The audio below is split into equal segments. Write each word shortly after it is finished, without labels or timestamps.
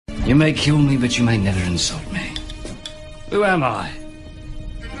You may kill me, but you may never insult me. Who am I?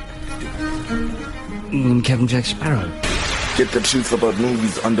 Captain Jack Sparrow. Get the truth about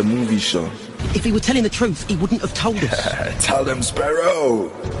movies on the movie show. If he were telling the truth, he wouldn't have told us. Tell them,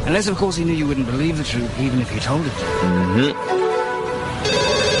 Sparrow. Unless, of course, he knew you wouldn't believe the truth, even if you told it.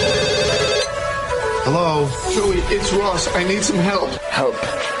 Hello? Joey, it's Ross. I need some help. Help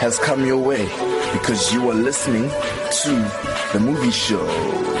has come your way because you are listening to the movie show.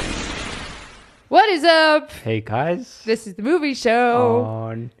 What is up? Hey guys. This is the movie show.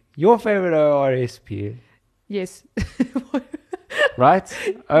 On your favorite ORSP. Yes. Right?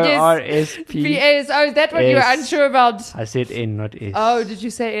 ORSP. Yes. Oh, is that what you were unsure about? I said N, not S. Oh, did you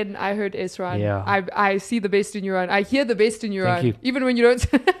say N? I heard S, Ryan. Yeah. I see the best in you, Ryan. I hear the best in you, Thank Ryan. you. Even when you don't.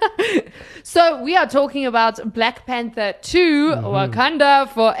 So we are talking about Black Panther 2, Wakanda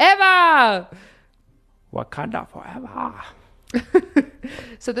Forever. Wakanda Forever.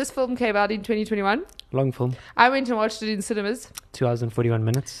 So this film came out in 2021. Long film. I went and watched it in cinemas. 2 hours and 41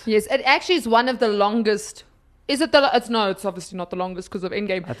 minutes. Yes, it actually is one of the longest. Is it the? It's obviously not the longest because of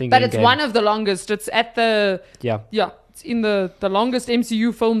Endgame. I think but it's Endgame. one of the longest. It's at the Yeah. It's in the longest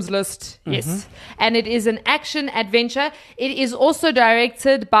MCU films list. Yes, and it is an action adventure. It is also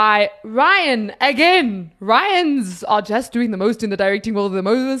directed by Ryan again. Ryans are just doing the most in the directing world of the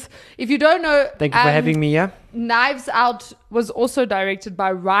Moses. If you don't know, Thank you for having me here. Knives Out was also directed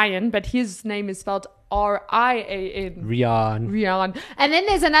by Ryan, but his name is spelled Rian. Rian. And then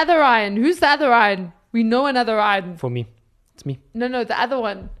there's another Ryan. Who's the other Ryan? We know another Ryan. For me. It's me. No, the other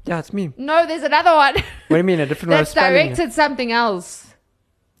one. Yeah, it's me. No, there's another one. What do you mean? A different way of That's spelling it? directed something else.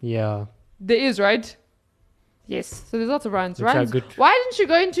 Yeah. There is, right? Yes. So there's lots of Ryans. Which are Ryans. good. Why didn't you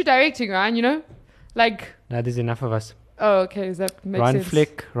go into directing, Ryan? You know? Like, No, there's enough of us. oh, okay. Does that make Ryan sense?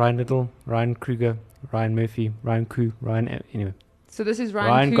 Fleck, Ryan Little, Ryan Kruger, Ryan Murphy, Ryan Koo, Anyway. So this is Ryan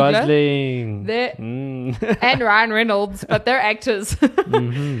Ryan Coogler Gosling. There- Mm. and Ryan Reynolds, but they're actors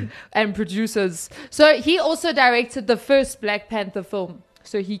and producers. So he also directed the first Black Panther film.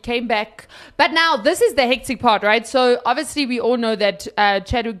 So he came back. But now this is the hectic part, right? So obviously we all know that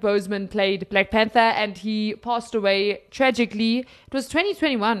Chadwick Boseman played Black Panther and he passed away tragically. It was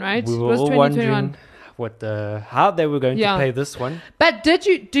 2021, right? We It were was all 2021. wondering how they were going to play this one. But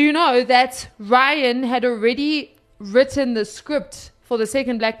do you know that Ryan had already written the script for the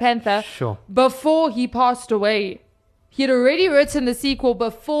second Black Panther Sure. before he passed away? He had already written the sequel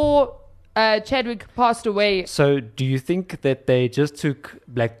before Chadwick passed away. So do you think that they just took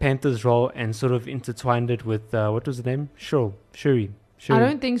Black Panther's role and sort of intertwined it with, what was the name? Shuri. I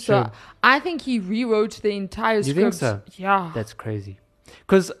don't think so. Shuri. I think he rewrote the entire You script. think so? Yeah. That's crazy.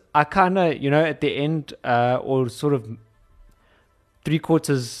 Because I kind of, at the end, or sort of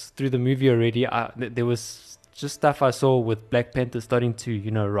 3/4 through the movie already, there was just stuff I saw with Black Panther starting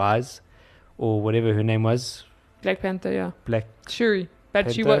to, rise, or whatever her name was. Black Panther, yeah. Black. Shuri. But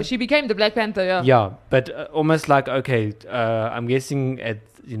Panther? she became the Black Panther, yeah. Yeah, but almost like, okay, I'm guessing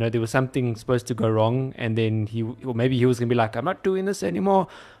there was something supposed to go wrong, and then maybe he was going to be like, I'm not doing this anymore,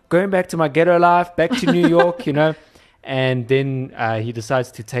 going back to my ghetto life, back to New York, and then he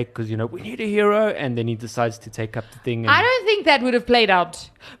decides to take, because, we need a hero, and then he decides to take up the thing. And I don't think that would have played out.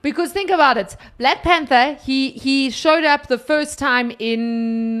 Because think about it. Black Panther, he showed up the first time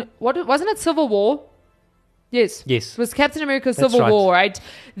in, wasn't it Civil War? Yes. Yes. It was Captain America That's Civil right. War, right?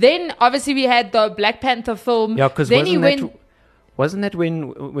 Then, obviously, we had the Black Panther film. Yeah, because then wasn't that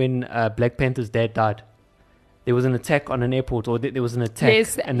when Black Panther's dad died? There was an attack on an airport, or there was an attack,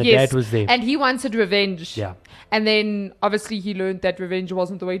 and the dad was there. And he wanted revenge. Yeah. And then, obviously, he learned that revenge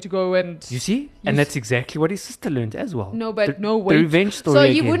wasn't the way to go. And You see? And that's exactly what his sister learned as well. No, but the, no way. The revenge story So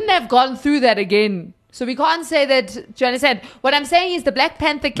he again. wouldn't have gone through that again. So we can't say that. Do you understand? What I'm saying is the Black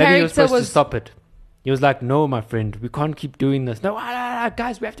Panther Maybe he was character supposed to stop it. He was like, no, my friend, we can't keep doing this. No,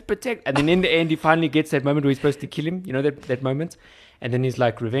 guys, we have to protect. And then in the end, he finally gets that moment where he's supposed to kill him. that moment. And then he's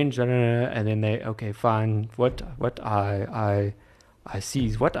like, revenge. And then okay, fine. What I see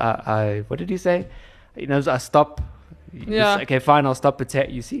is what did he say? I stop. Yeah. Okay, fine, I'll stop attack.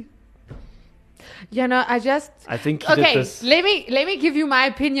 You see? I think he did this. let me give you my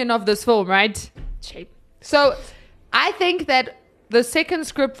opinion of this film, right? So I think that the second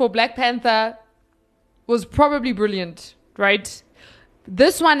script for Black Panther was probably brilliant, right?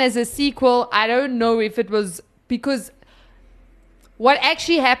 This one as a sequel, I don't know if it was, because what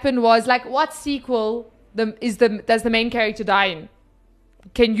actually happened was, like, what sequel does the main character die in?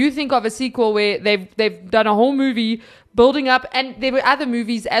 Can you think of a sequel where they've done a whole movie building up, and there were other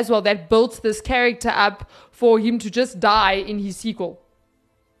movies as well that built this character up for him to just die in his sequel?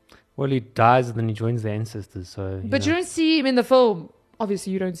 Well, he dies and then he joins the ancestors. So, But you don't see him in the film.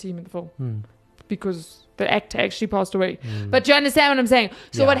 obviously you don't see him in the film because the actor actually passed away. But do you understand what I'm saying?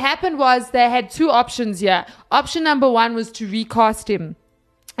 So what happened was they had two options here. Option number one was to recast him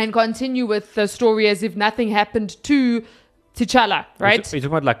and continue with the story as if nothing happened to T'Challa, right? Are you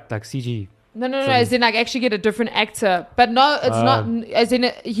talking about like CG? No, as in like actually get a different actor. But no, it's not as in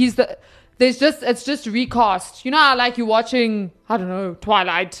it's just recast. You know how like you're watching, I don't know,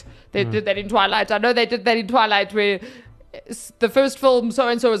 Twilight. They did that in Twilight. I know they did that in Twilight where the first film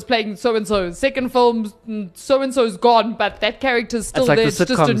so-and-so is playing so-and-so. Second film so-and-so is gone, but that character's still like there. the It's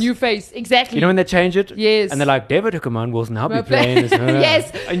just a sitcoms. new face. Exactly. You know when they change it? Yes. And they're like, David Huckerman will now be Will playing this.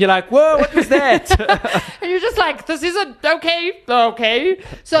 Yes. And you're like, whoa, what was that? And you're just like, this isn't okay.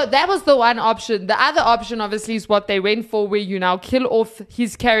 So that was the one option. The other option, obviously, is what they went for, where you now kill off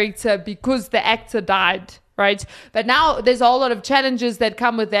his character because the actor died, right? But now there's a whole lot of challenges that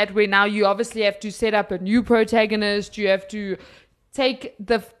come with that, where now you obviously have to set up a new protagonist. You have to take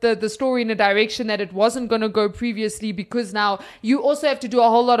the story in a direction that it wasn't going to go previously, because now you also have to do a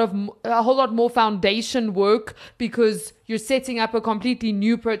whole lot more foundation work, because you're setting up a completely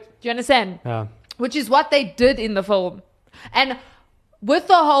new do you understand? Yeah. Which is what they did in the film. And with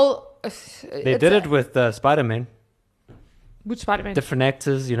the whole They did it with Spider-Man. which Spider-Man? Different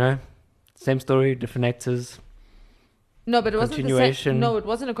actors, you know. Same story, different actors. No, but it wasn't Continuation. No, it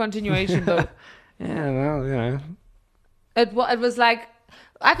wasn't a continuation though. Yeah, well, you know. It was like,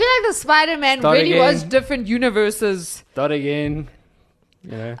 I feel like the Spider-Man Start really again. was different universes. Start again.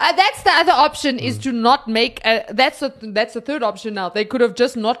 You know. That's the other option, is to not make that's the third option now. They could have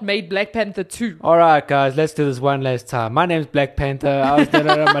just not made Black Panther 2. All right, guys, let's do this one last time. My name's Black Panther.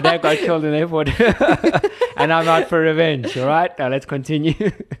 My dad got killed in the airport. And I'm out for revenge. All right, now let's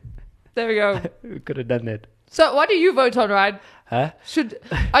continue. There we go. We could have done that. So what do you vote on, Ryan? Huh?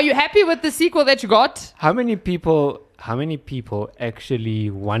 Are you happy with the sequel that you got? How many people actually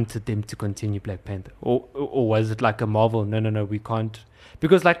wanted them to continue Black Panther? Or was it like a Marvel? No, we can't.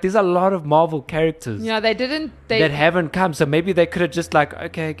 Because like there's a lot of Marvel characters Yeah, they didn't. that haven't come. So maybe they could have just like,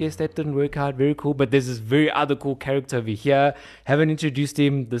 okay, I guess that didn't work out. Very cool. But there's this very other cool character over here. Haven't introduced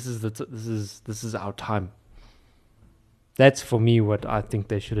him. This is our time. That's for me what I think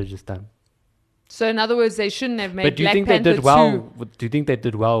they should have just done. So in other words, they shouldn't have made But do you Black think Panther they did well? 2. Do you think they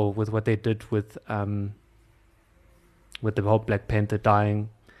did well with what they did with the whole Black Panther dying?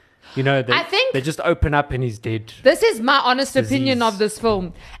 You know, I think they just open up and he's dead. this is my honest opinion Disease. of this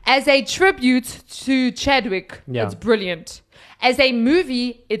film. As a tribute to Chadwick, Yeah. it's brilliant. As a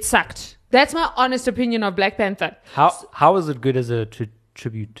movie, it sucked. That's my honest opinion of Black Panther. How is it good as a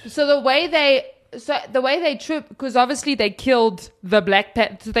tribute? So the way they trip, because obviously they killed the Black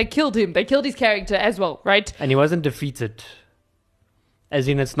Panther. They killed him. They killed his character as well, right? And he wasn't defeated. As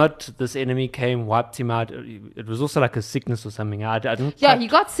in, it's not this enemy came, wiped him out. It was also like a sickness or something. I didn't. Yeah, quite- he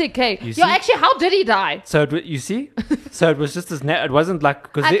got sick. Hey, You yeah. see? Actually, how did he die? So you see, so it was just this. It wasn't like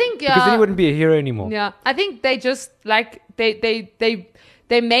because I think, because then he wouldn't be a hero anymore. Yeah, I think they just like they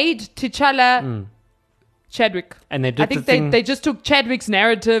made T'Challa Chadwick. And they did I think the thing. they just took Chadwick's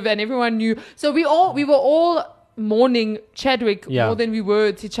narrative, and everyone knew. So we were all mourning Chadwick Yeah. more than we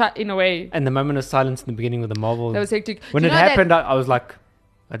were T'Challa in a way. And the moment of silence in the beginning with the Marvel. That was hectic. When Do it you know happened, I was like,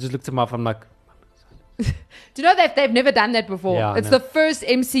 I just looked at my phone. I'm like, Do you know that they've never done that before? Yeah, I It's know. the first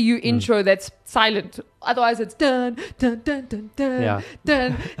MCU intro that's silent. Otherwise, it's dun dun dun dun dun Yeah.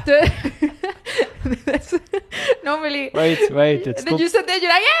 dun dun. That's normally. wait, it's And then still you sit there, you're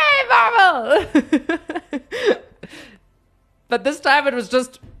like, "Yay, Marvel!" But this time it was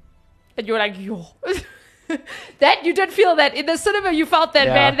just, and you were like, "Yo." That you did feel that in the cinema. You felt that,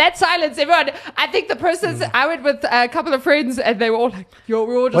 Yeah. man. That silence, everyone. I think the persons I went with a couple of friends, and they were all like, "Yo,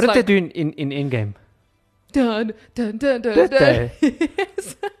 we're all just what did like." they do in Endgame? Dun, dun, dun, dun, Did dun. they?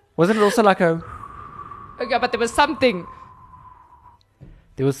 Yes. Wasn't it also like a? Okay, but there was something.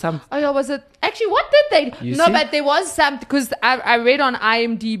 There was some. Oh yeah, was it? Actually, what did they? You No, see? but there was some, because I read on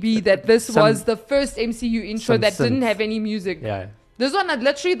IMDb that this Some- was the first MCU intro some that didn't synth. have any music. Yeah. This one,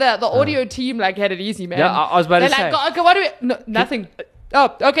 literally, the audio team like had it easy, man. Yeah, I was about to They're say. like, okay, what do we? No, nothing.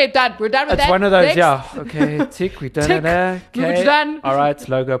 Oh, okay, done. We're done with It's that. one of those. Next. Yeah. Okay. Tick. We done Tick. it there. We're Okay. done. All right.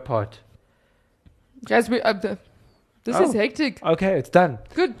 Logo part. Guys, this Oh. is hectic. Okay. It's done.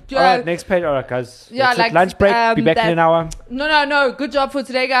 Good. All right. Next page. All right, guys. Yeah, That's it. like, lunch break. Be back in that- an hour. No. Good job for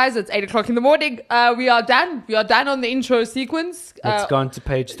today, guys. It's 8:00 in the morning. We are done. We are done on the intro sequence. Let's go on to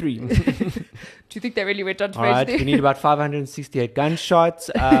page 3. Do you think they really went on to All page right. 3? We need about 568 gunshots.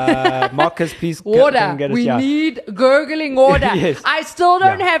 Marcus, please. Water. Come get us, We yeah. need gurgling water. Yes. I still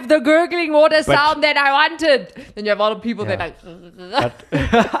don't Yeah. have the gurgling water But- sound that I wanted. Then you have all the people Yeah. that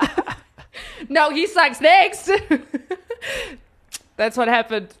like, no, he sucks next. That's what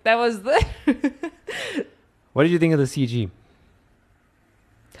happened. That was the... What did you think of the CG?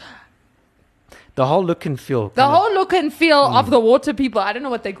 The whole look and feel. The whole look and feel of the water people. I don't know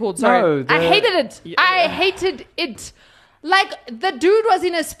what they're called. Sorry. No, I hated it. I hated it. Like, the dude was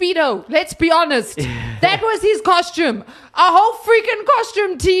in a Speedo. Let's be honest. That was his costume. A whole freaking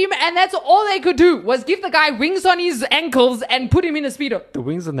costume team, and that's all they could do was give the guy wings on his ankles and put him in a Speedo. The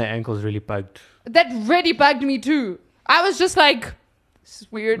wings on their ankles really bugged. That really bugged me too. I was just like, this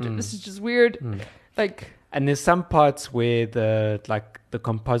is weird. This is just weird. Like... And there's some parts where the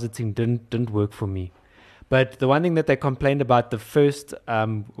compositing didn't work for me. But the one thing that they complained about the first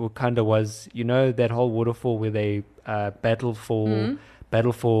Wakanda was, you know, that whole waterfall where they battle for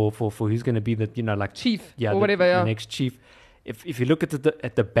who's going to be the, you know, like chief, or whatever, the next chief. If you look at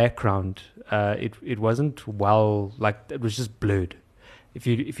the background, it wasn't well, like, it was just blurred. If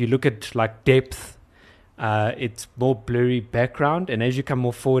you look at like depth, it's more blurry background, and as you come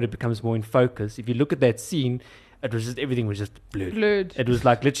more forward, it becomes more in focus. If you look at that scene, it was just, everything was just blurred. It was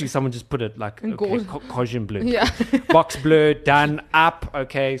like literally someone just put it like, okay, Caucasian blurred. Yeah. Box blurred, done, up,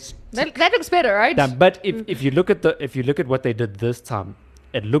 okay. That looks better, right? Done. But if you look at what they did this time,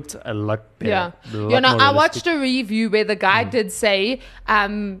 it looked a lot better. Yeah. You know, I watched a review where the guy did say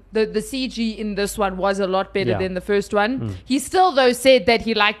the CG in this one was a lot better than the first one. He still, though, said that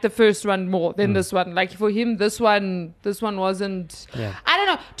he liked the first one more than this one. Like, for him, this one wasn't... Yeah. I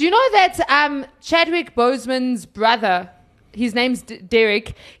don't know. Do you know that Chadwick Boseman's brother... His name's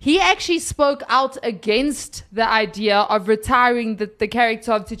Derek. He actually spoke out against the idea of retiring the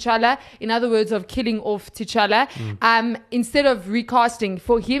character of T'Challa. In other words, of killing off T'Challa. Instead of recasting.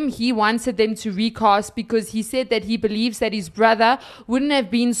 For him, he wanted them to recast because he said that he believes that his brother wouldn't have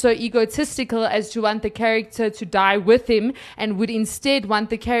been so egotistical as to want the character to die with him and would instead want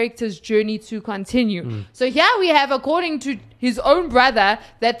the character's journey to continue. So here we have, according to his own brother,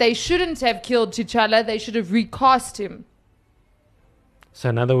 that they shouldn't have killed T'Challa. They should have recast him. So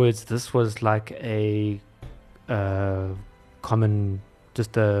in other words, this was like a common,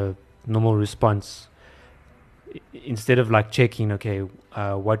 just a normal response. Instead of like checking, okay,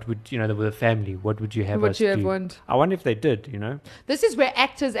 what would, you know, with the family, what would you have us do? Want? I wonder if they did, you know. This is where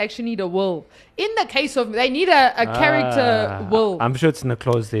actors actually need a will. In the case of, they need a character will. I'm sure it's in the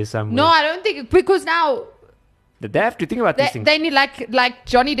clause there somewhere. No, I don't think, because now... They have to think about these things. They need like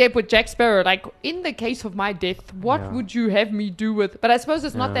Johnny Depp with Jack Sparrow. Like, in the case of my death, what would you have me do with? But I suppose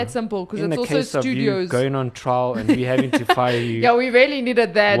it's not that simple because it's also studios. In the case of you going on trial and we having to fire you. Yeah, we really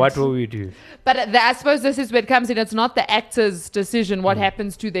needed that. What will we do? But I suppose this is where it comes in. It's not the actor's decision what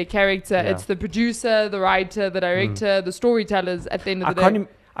happens to their character. Yeah. It's the producer, the writer, the director, the storytellers at the end of the day.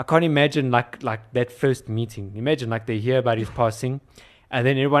 I can't imagine like that first meeting. Imagine like they hear about his passing. And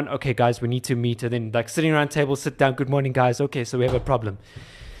then everyone, okay, guys, we need to meet. And then like sitting around table, sit down. Good morning, guys. Okay, so we have a problem.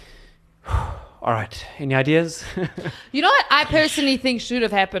 All right. Any ideas? You know what I personally think should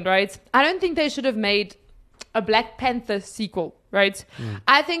have happened, right? I don't think they should have made a Black Panther sequel, right?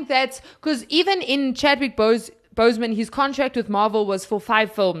 I think that because even in Chadwick Boseman, his contract with Marvel was for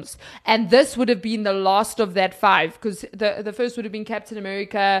 5 films, and this would have been the last of that 5 because the first would have been Captain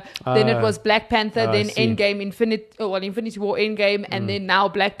America, then it was Black Panther, then Endgame, Infinity War, Endgame, and then now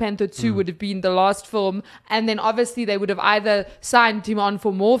Black Panther 2 would have been the last film, and then obviously they would have either signed him on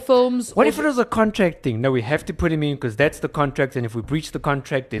for more films. What if it was a contract thing? No, we have to put him in because that's the contract, and if we breach the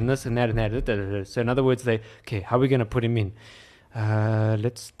contract, then this and that and that. So in other words, how are we going to put him in?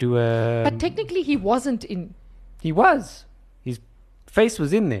 Let's do a... But technically he wasn't in. He was. His face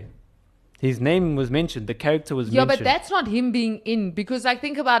was in there. His name was mentioned. The character was mentioned. Yeah, but that's not him being in. Because, like,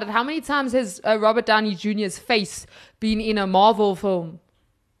 think about it. How many times has Robert Downey Jr.'s face been in a Marvel film?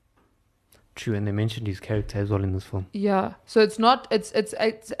 True, and they mentioned his character as well in this film. Yeah. So it's not... It's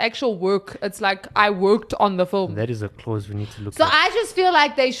actual work. It's like, I worked on the film. That is a clause we need to look at. So I just feel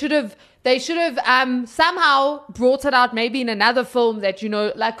like they should have somehow brought it out maybe in another film that, you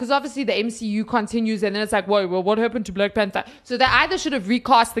know, like, because obviously the MCU continues and then it's like, whoa, well, what happened to Black Panther? So they either should have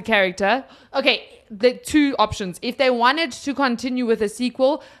recast the character. Okay, the 2 options. If they wanted to continue with a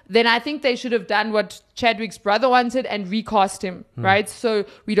sequel, then I think they should have done what Chadwick's brother wanted and recast him, right? So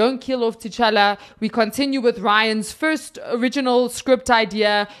we don't kill off T'Challa. We continue with Ryan's first original script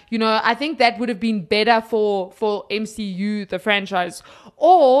idea. You know, I think that would have been better for MCU, the franchise.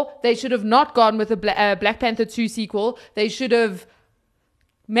 Or they should have not gone with a Black Panther 2 sequel. They should have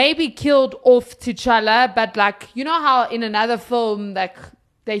maybe killed off T'Challa, but like, you know how in another film, like,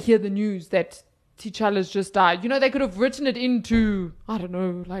 they hear the news that T'Challa's just died. You know, they could have written it into, I don't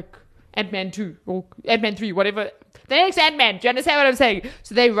know, like Ant-Man 2 or Ant-Man 3, whatever. The next Ant-Man. Do you understand what I'm saying?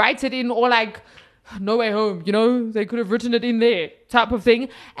 So they write it in, or like, No Way Home, you know, they could have written it in there type of thing.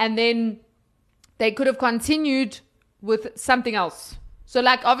 And then they could have continued with something else. So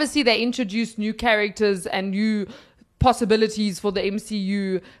like obviously they introduced new characters and new possibilities for the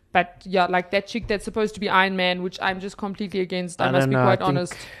MCU. But yeah, like that chick that's supposed to be Iron Man, which I'm just completely against. I must be quite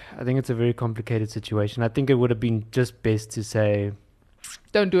honest. I think it's a very complicated situation. I think it would have been just best to say,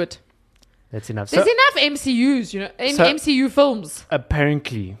 don't do it. That's enough. There's enough MCUs, you know, MCU films.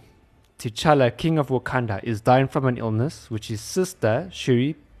 Apparently, T'Challa, King of Wakanda, is dying from an illness which his sister,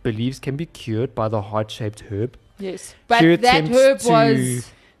 Shuri, believes can be cured by the heart-shaped herb. Yes, but that herb was...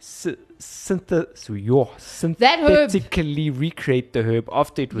 synthetically recreate the herb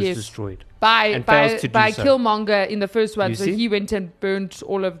after it was destroyed. By Killmonger in the first one. So he went and burnt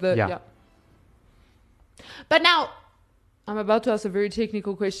all of the... Yeah. But now... I'm about to ask a very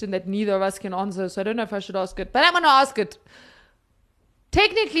technical question that neither of us can answer, so I don't know if I should ask it, but I'm going to ask it.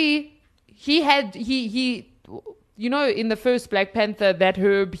 Technically, he you know, in the first Black Panther, that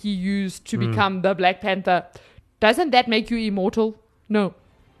herb he used to become the Black Panther, doesn't that make you immortal? No.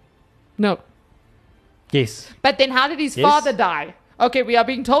 Yes. But then how did his father die? Okay, we are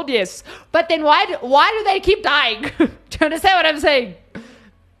being told yes. But then why do they keep dying? Do you understand what I'm saying?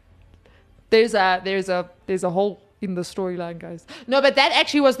 There's a hole in the storyline, guys. No, but that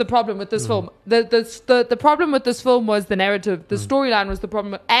actually was the problem with this film. The problem with this film was the narrative. The storyline was the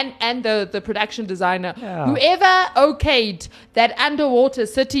problem, and the production designer. Yeah. Whoever okayed that underwater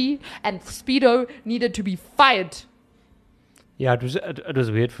city and Speedo needed to be fired. Yeah, it was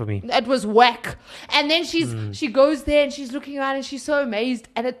weird for me. It was whack. And then she goes there and she's looking around and she's so amazed,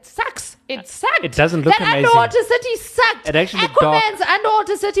 and it sucks. It sucked. It doesn't look amazing. That underwater city sucked. It actually looked Aquaman's dark.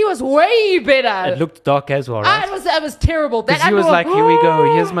 underwater city was way better. It looked dark as well, right? It was terrible. Because he was like, here we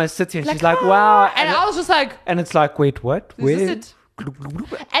go, here's my city. And she's like, wow. And I was just like... And it's like, wait, what? Where? Is this it?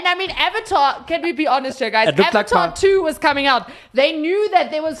 And I mean, Avatar, can we be honest here, guys? Avatar like 2 was coming out. They knew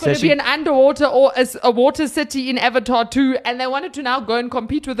that there was going to be an underwater or a water city in Avatar 2, and they wanted to now go and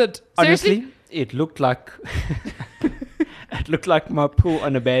compete with it. Seriously? Honestly, it looked like my pool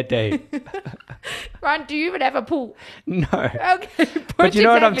on a bad day. Ryan, do you even have a pool? No. Okay. But you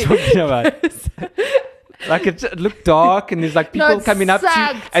know what I'm talking about. Like it looked dark, and there's like people coming up to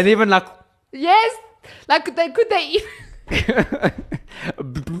you, and even like... Yes. Like, could they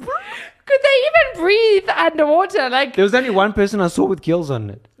even breathe underwater? Like, there was only one person I saw with gills on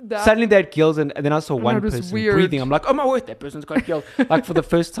it. Suddenly they had gills, and then I saw one person breathing. I'm like, oh my word, that person's got gills. Like for the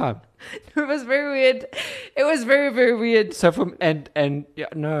first time. It was very weird. It was very, very weird. So no.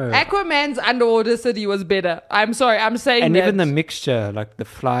 Aquaman's underwater city was better. I'm sorry, I'm saying and that. Even the mixture, like the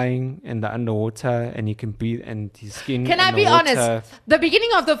flying and the underwater, and you can breathe, and his skin. Can I be honest? The beginning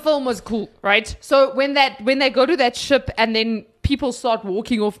of the film was cool, right? So when they go to that ship, and then people start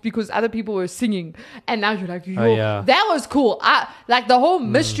walking off because other people were singing, and now you're like, that was cool. Like the whole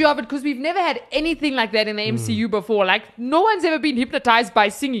mystery of it, because we've never had anything like that in the MCU before. Like no one's ever been hypnotized by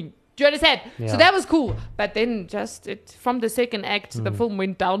singing. Do you understand? Yeah. So that was cool. But then from the second act, the film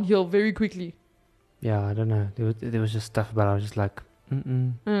went downhill very quickly. Yeah, I don't know. There was just stuff about it. I was just like,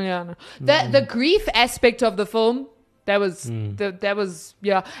 no. The grief aspect of the film, that was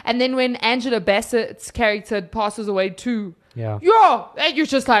And then when Angela Bassett's character passes away too, and you're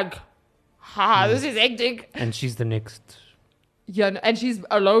just like, this is hectic. And she's the next. Yeah, and she's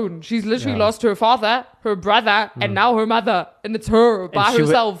alone. She's literally lost her father, her brother, and now her mother. And it's her by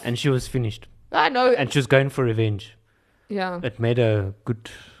herself. And she was finished. I know. And she was going for revenge. Yeah. It made a good,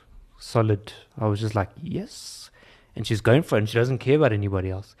 solid... I was just like, yes. And she's going for it, and she doesn't care about anybody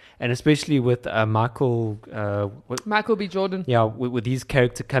else. And especially with Michael B. Jordan. Yeah, with his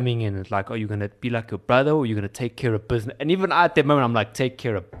character coming in, it's like, are you going to be like your brother, or are you going to take care of business? And even at that moment, I'm like, take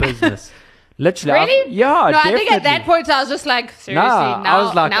care of business. Literally. Really? No, definitely. I think at that point I was just like, seriously,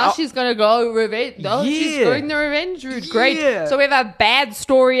 now she's going to go revenge. No, she's going the revenge route. Great. Yeah. So we have a bad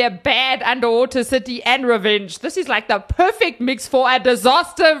story, a bad underwater city, and revenge. This is like the perfect mix for a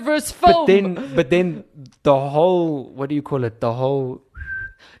disaster-verse film. But then the whole, what do you call it? The whole...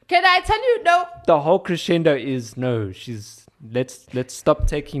 Can I tell you? No. The whole crescendo is, let's stop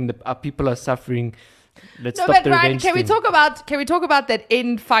taking our people are suffering. Let's stop the revenge can we talk about that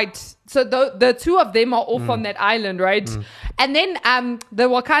end fight? So the two of them are off on that island, right? And then the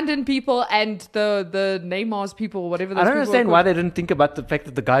Wakandan people and the Neymar's people, whatever those I don't people understand why they didn't think about the fact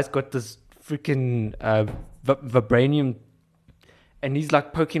that the guy's got this freaking vibranium, and he's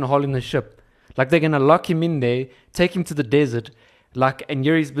like poking a hole in the ship. Like they're gonna lock him in there, take him to the desert, like, and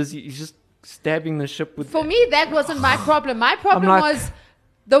Yuri's busy. He's just stabbing the ship with. For me, that wasn't my problem. My problem was.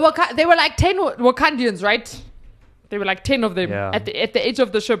 They were like 10 Wakandians, right? There were like 10 of them Yeah. at the edge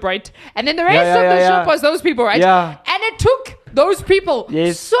of the ship, right? And then the rest of the ship was those people, right? Yeah. And it took those people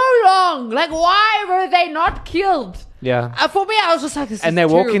so long. Like, why were they not killed? Yeah. For me, I was just like, this And is they're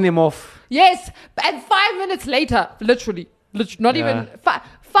terrible. walking them off. Yes. And 5 minutes later, literally not even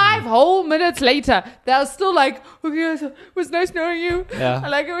five whole minutes later, they were still like, okay, it was nice knowing you. Yeah.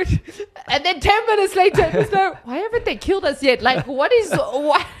 Like, and then 10 minutes later, it was like, why haven't they killed us yet? Like, what?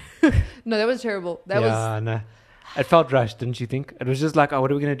 No, that was terrible. That was. No. It felt rushed, didn't you think? It was just like, oh,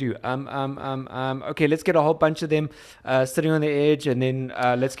 what are we gonna do? Okay, let's get a whole bunch of them sitting on the edge, and then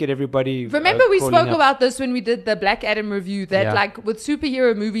let's get everybody. Remember, we crawling spoke up. about this when we did the Black Adam review. That like with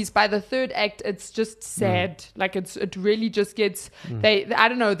superhero movies, by the third act, it's just sad. Like it really just gets. I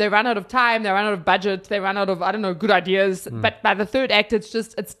don't know. They run out of time. They run out of budget. They run out of good ideas. But by the third act,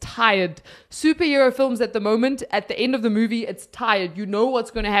 it's tired. Superhero films at the moment, at the end of the movie, it's tired. You know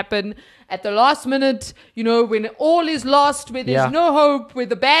what's going to happen. At the last minute, you know, when all is lost, where there's no hope, where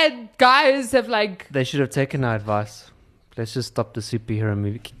the bad guys have like... They should have taken our advice. Let's just stop the superhero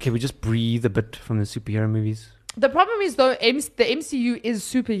movie. Can we just breathe a bit from the superhero movies? The problem is, though, the MCU is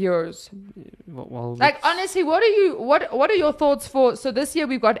superheroes. Well, like, honestly, what are your thoughts for... So this year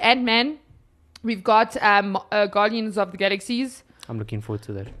we've got Ant-Man. We've got Guardians of the Galaxies. I'm looking forward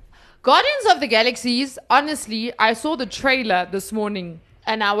to that. Guardians of the Galaxies, honestly, I saw the trailer this morning.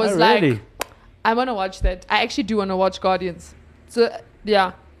 And I was really? I want to watch that. I actually do want to watch Guardians. So,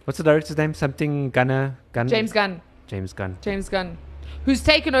 yeah. What's the director's name? Something Gunn? James Gunn. James Gunn. Who's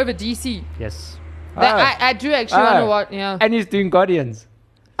taken over DC. Yes. I do actually want to watch, yeah. And he's doing Guardians.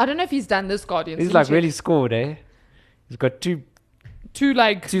 I don't know if he's done this Guardians. He's like really scored, eh? He's got two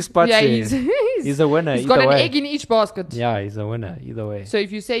spots. Yeah, there. He's a winner. He's got an egg in each basket. Yeah, he's a winner either way. So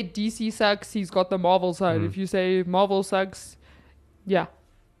if you say DC sucks, he's got the Marvel side. If you say Marvel sucks... Yeah.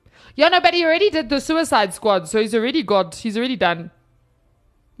 Yeah, no, but he already did the Suicide Squad, so he's already done.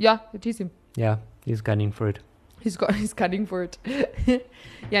 Yeah, it is him. Yeah, he's gunning for it. He's gunning for it.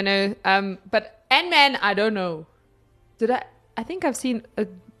 Yeah, no, but Ant-Man, I don't know. I think I've seen I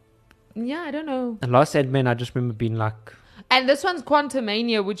don't know. The last Ant-Man, I just remember being like... And this one's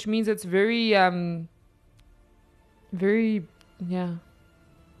Quantumania, which means it's very, yeah.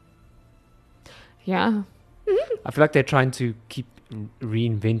 I feel like they're trying to keep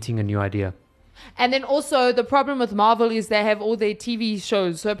reinventing a new idea. And then also the problem with Marvel is they have all their TV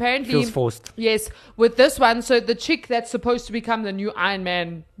shows. So apparently... Feels forced. Yes. With this one, so the chick that's supposed to become the new Iron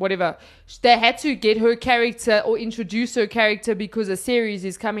Man, whatever, they had to get her character or introduce her character because a series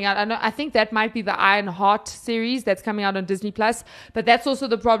is coming out. I think that might be the Iron Heart series that's coming out on Disney+. But that's also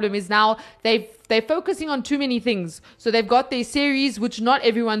the problem is now they're focusing on too many things. So they've got their series, which not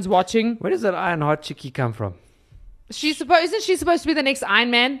everyone's watching. Where does that Iron Heart chickie come from? Isn't she supposed to be the next Iron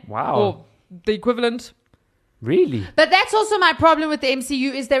Man? Wow. Or the equivalent. Really? But that's also my problem with the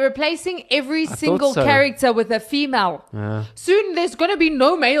MCU is they're replacing every single character with a female. Soon there's going to be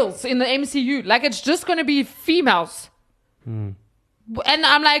no males in the MCU. Like it's just going to be females. And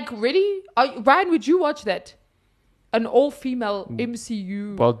I'm like, really? Ryan, would you watch that? An all-female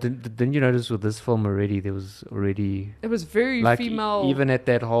MCU. Well, didn't you notice with this film already, it was very like female. Even at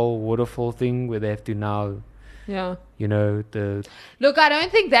that whole waterfall thing where they have to now... Yeah. You know, Look, I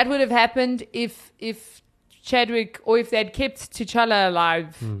don't think that would have happened if Chadwick or if they'd kept T'Challa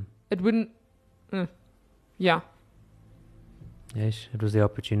alive. It wouldn't. Yeah. Yes, it was the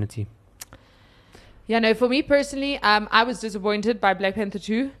opportunity. Yeah, no, for me personally, I was disappointed by Black Panther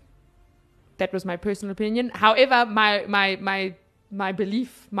 2. That was my personal opinion. However, my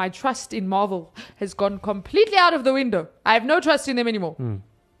belief, my trust in Marvel has gone completely out of the window. I have no trust in them anymore.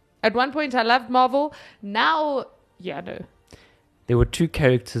 At one point, I loved Marvel. Now, no. There were two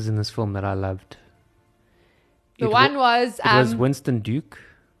characters in this film that I loved. One was... It was Winston Duke.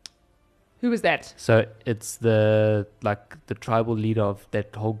 Who was that? So it's the tribal leader of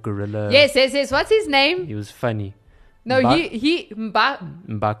that whole guerrilla... Yes. What's his name? He was funny. No,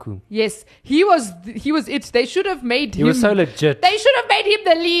 M'Baku. Yes, he was it. They should have made him... He was so legit. They should have made him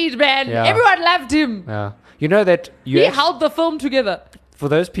the lead, man. Yeah. Everyone loved him. Yeah. You know that... He held the film together. For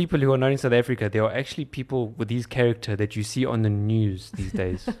those people who are not in South Africa, there are actually people with his character that you see on the news these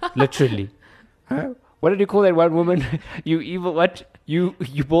days. Literally. Huh? What did you call that one woman? You evil what? You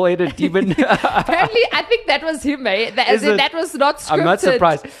bald-headed demon? Apparently, I think that was him, eh? That was not scripted. I'm not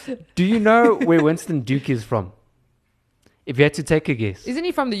surprised. Do you know where Winston Duke is from? If you had to take a guess. Isn't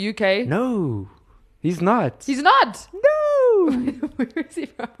he from the UK? No. He's not. He's not? No. Where is he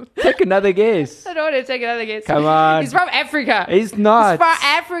from? Take another guess. I don't want to take another guess. Come on. He's from Africa. He's not. He's from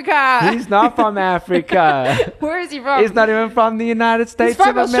Africa. He's not from Africa. Where is he from? He's not even from the United States He's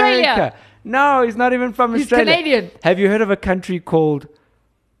from of America. Australia. No, he's not even from He's Australia. Canadian. Have you heard of a country called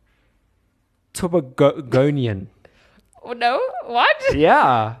Tobagonian? Oh, no? What?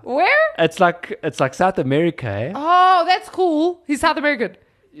 Yeah. Where? It's like South America, eh? Oh, that's cool. He's South American.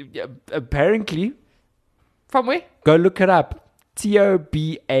 Yeah, apparently. From where? Go look it up.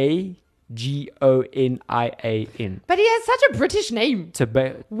 Tobagonian. But he has such a British name.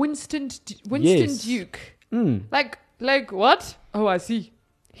 Winston Yes. Duke. Mm. Like what? Oh, I see.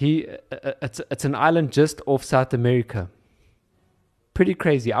 It's an island just off South America. Pretty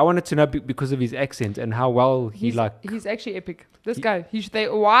crazy. I wanted to know because of his accent and how well he's actually epic. This guy.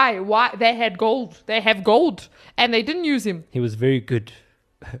 Why they had gold. They have gold and they didn't use him. He was very good.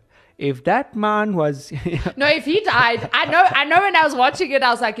 If that man was No, if he died, I know when I was watching it,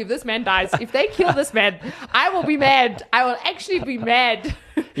 I was like, if this man dies, if they kill this man, I will be mad. I will actually be mad.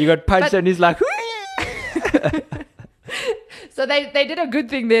 He got punched and he's like So they did a good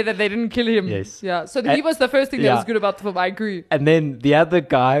thing there that they didn't kill him. Yes. Yeah. So he was the first thing that was good about the film. I agree. And then the other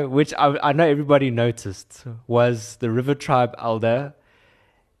guy, which I know everybody noticed, was the River Tribe elder,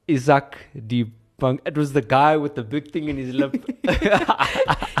 Isaac Dibang. It was the guy with the big thing in his lip.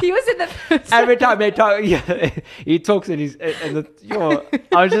 He was in the first Every time they talk, he talks and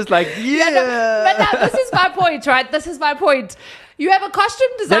I was just like, But now, this is my point, right? This is my point. You have a costume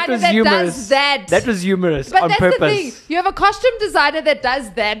designer that does that. That was humorous But on that's purpose. the thing. You have a costume designer that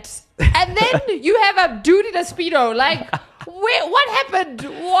does that. And then you have a dude in a Speedo. Like, what happened?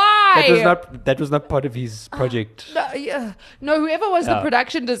 Why? That was not part of his project. No, whoever was the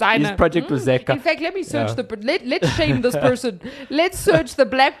production designer. His project was Zeka. In fact, let me search let's shame this person. Let's search the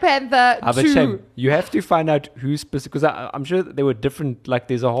Black Panther 2. Shame. You have to find out who's specific, because I'm sure there were different, like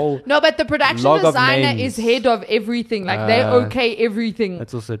there's a whole No, but the production log of designer names. is head of everything. Like, they okay everything.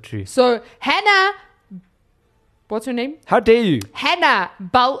 That's also true. So, Hannah... What's her name? How dare you? Hannah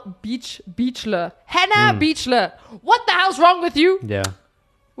Beachler. Hannah Beachler. What the hell's wrong with you? Yeah.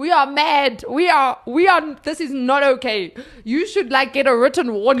 We are mad. We are, this is not okay. You should get a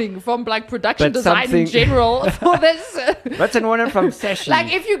written warning from production But design in general for this. Written warning from Sashi.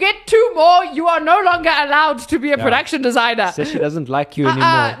 If you get 2 more, you are no longer allowed to be a production designer. Sashi doesn't like you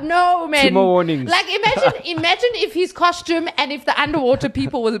anymore. No, man. 2 more warnings. Imagine if his costume and if the underwater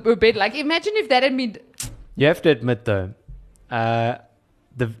people were better. Imagine if that had been... You have to admit though, the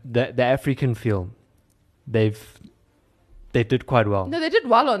African film, they did quite well. No, they did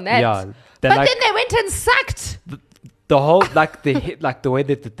well on that. Yeah, but then they went and sucked. The whole the way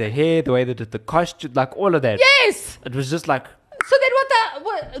they did the hair, the way they did the costume, all of that. Yes. It was just like. So then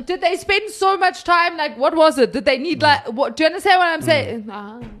what did they spend so much time? What was it? Did they need what? Do you understand what I'm saying?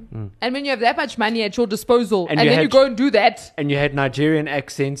 And when you have that much money at your disposal and then you go and do that. And you had Nigerian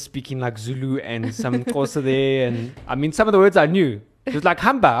accents speaking like Zulu and some Xhosa there. And I mean, some of the words I knew. It was like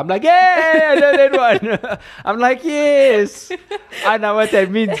Hamba. I'm like, yeah, I know that one. I'm like, yes. I know what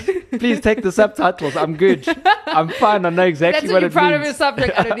that means. Please take the subtitles. I'm good. I'm fine. I know exactly what it means. That's you're proud of your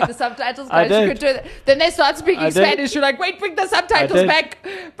subject. I don't need the subtitles, guys. You could do it. Then they start speaking Spanish. You're like, wait, bring the subtitles back.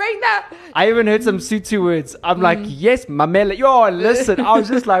 Bring that. I even heard some Sotho words. I'm like, yes, mamela. Yo, listen. I was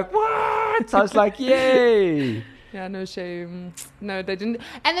just like, what? I was like, yay. Yeah, no shame. No, they didn't.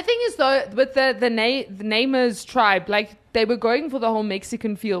 And the thing is, though, with the Namers tribe, they were going for the whole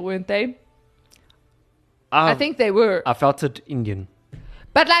Mexican feel, weren't they? I think they were. I felt it Indian.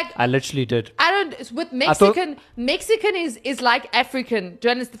 But I literally did. With Mexican, Mexican is like African. Do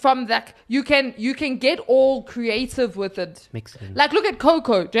you understand? From you can get all creative with it. Mexican. Look at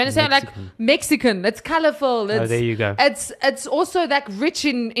Coco. Do you understand? Mexican. It's colorful. It's, there you go. It's also rich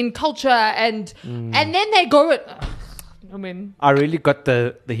in culture and then they go. I mean, I really got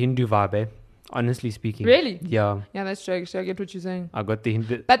the Hindu vibe, eh? Honestly speaking. Really? Yeah. Yeah, that's true. I get what you're saying. I got the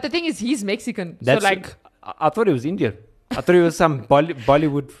Hindu. But the thing is, he's Mexican. I thought it was Indian. I thought it was some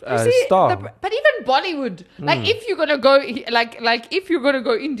Bollywood star. But even Bollywood, if you're gonna go, if you're gonna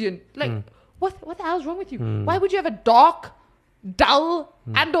go Indian, what the hell's wrong with you? Why would you have a dark, dull,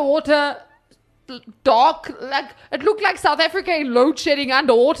 underwater, dark, it looked like South Africa in load shedding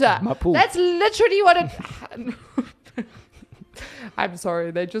underwater. My pool. That's literally what it. I'm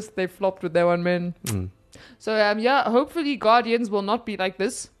sorry, they flopped with their one man. So hopefully Guardians will not be like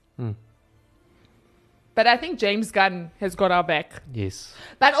this. But I think James Gunn has got our back. Yes.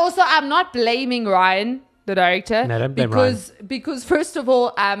 But also, I'm not blaming Ryan, the director. No, don't blame Ryan. Because first of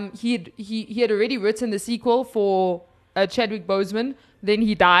all, he had already written the sequel for Chadwick Boseman. Then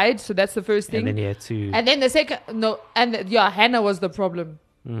he died, so that's the first thing. And then he had to. And then the second, Hannah was the problem.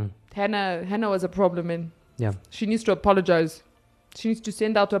 Hannah was a problem, and she needs to apologize. She needs to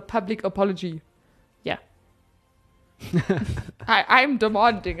send out a public apology. Yeah. I'm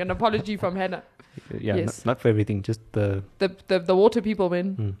demanding an apology from Hannah. Yeah, Yes. not for everything, just the... The water people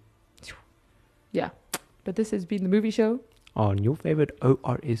win. Yeah. But this has been the movie show. On your favorite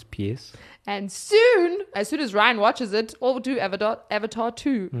ORSPS. And soon, as soon as Ryan watches it, we'll do Avatar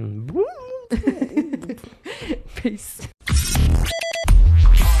 2. Peace.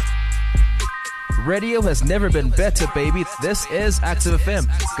 Radio has never been better, baby. This is Active FM.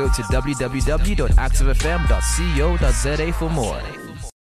 Go to www.activefm.co.za for more.